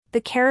The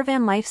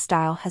caravan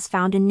lifestyle has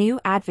found a new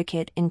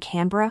advocate in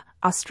Canberra,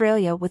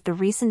 Australia with the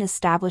recent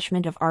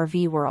establishment of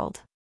RV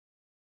World.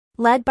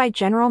 Led by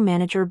General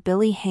Manager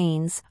Billy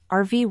Haynes,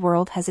 RV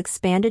World has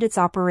expanded its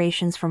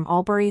operations from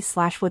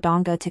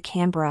Albury/Wodonga to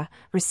Canberra,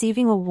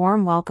 receiving a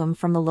warm welcome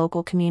from the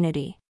local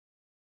community.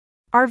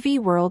 RV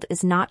World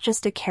is not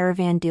just a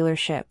caravan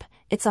dealership,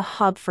 it's a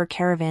hub for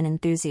caravan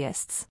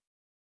enthusiasts.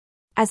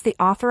 As the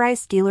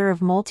authorized dealer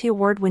of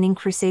multi-award-winning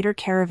Crusader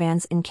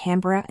caravans in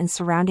Canberra and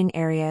surrounding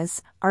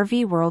areas,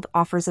 RV World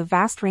offers a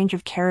vast range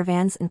of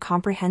caravans and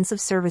comprehensive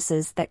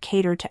services that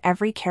cater to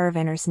every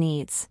caravanner's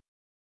needs.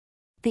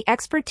 The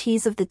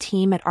expertise of the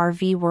team at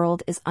RV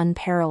World is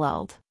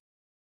unparalleled.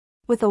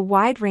 With a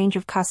wide range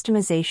of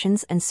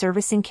customizations and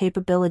servicing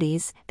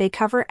capabilities, they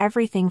cover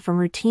everything from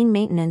routine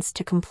maintenance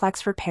to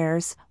complex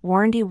repairs,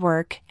 warranty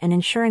work, and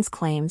insurance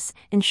claims,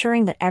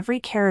 ensuring that every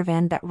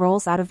caravan that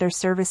rolls out of their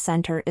service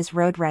center is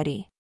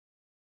road-ready.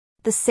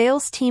 The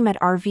sales team at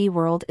RV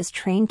World is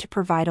trained to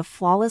provide a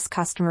flawless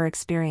customer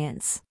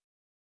experience.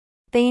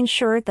 They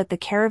ensure that the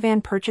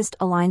caravan purchased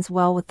aligns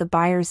well with the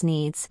buyer's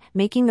needs,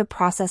 making the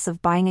process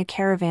of buying a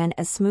caravan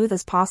as smooth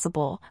as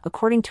possible,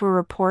 according to a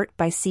report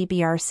by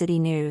CBR City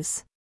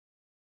News.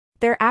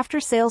 Their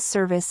after-sales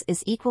service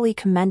is equally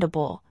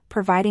commendable,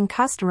 providing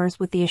customers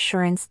with the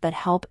assurance that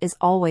help is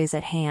always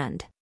at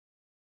hand.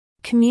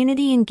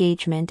 Community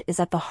engagement is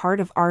at the heart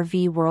of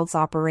RV World's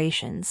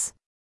operations.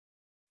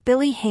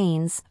 Billy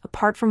Haynes,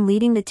 apart from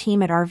leading the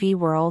team at RV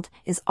World,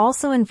 is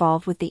also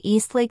involved with the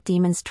Eastlake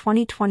Demons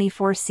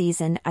 2024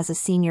 season as a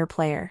senior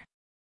player.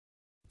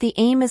 The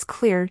aim is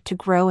clear: to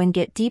grow and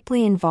get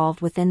deeply involved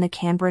within the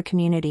Canberra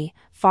community,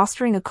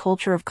 fostering a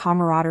culture of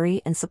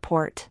camaraderie and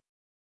support.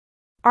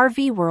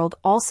 RV World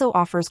also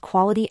offers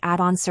quality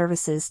add-on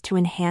services to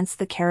enhance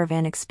the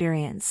caravan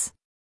experience.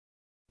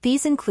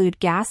 These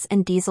include gas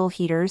and diesel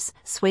heaters,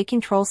 sway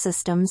control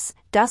systems,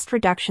 dust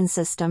reduction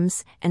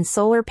systems, and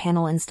solar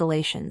panel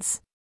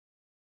installations.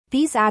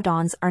 These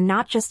add-ons are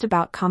not just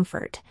about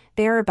comfort,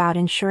 they are about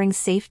ensuring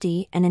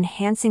safety and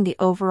enhancing the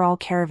overall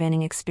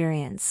caravanning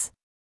experience.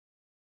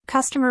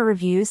 Customer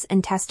reviews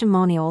and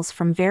testimonials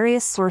from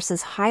various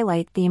sources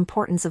highlight the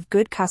importance of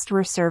good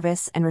customer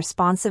service and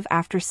responsive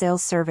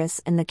after-sales service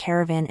in the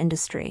caravan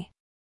industry.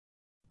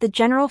 The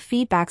general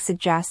feedback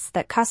suggests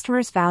that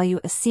customers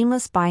value a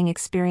seamless buying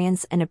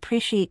experience and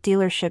appreciate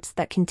dealerships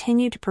that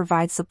continue to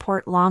provide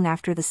support long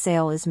after the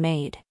sale is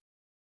made.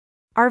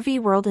 RV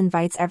World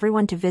invites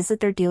everyone to visit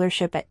their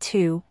dealership at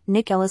 2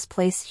 Nick Ellis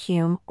Place,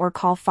 Hume, or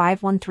call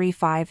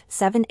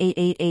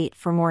 5135-7888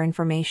 for more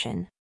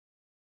information.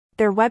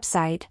 Their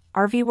website,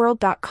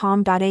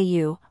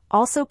 rvworld.com.au,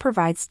 also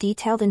provides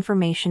detailed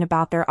information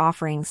about their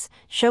offerings,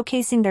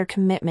 showcasing their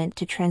commitment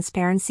to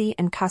transparency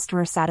and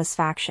customer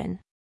satisfaction.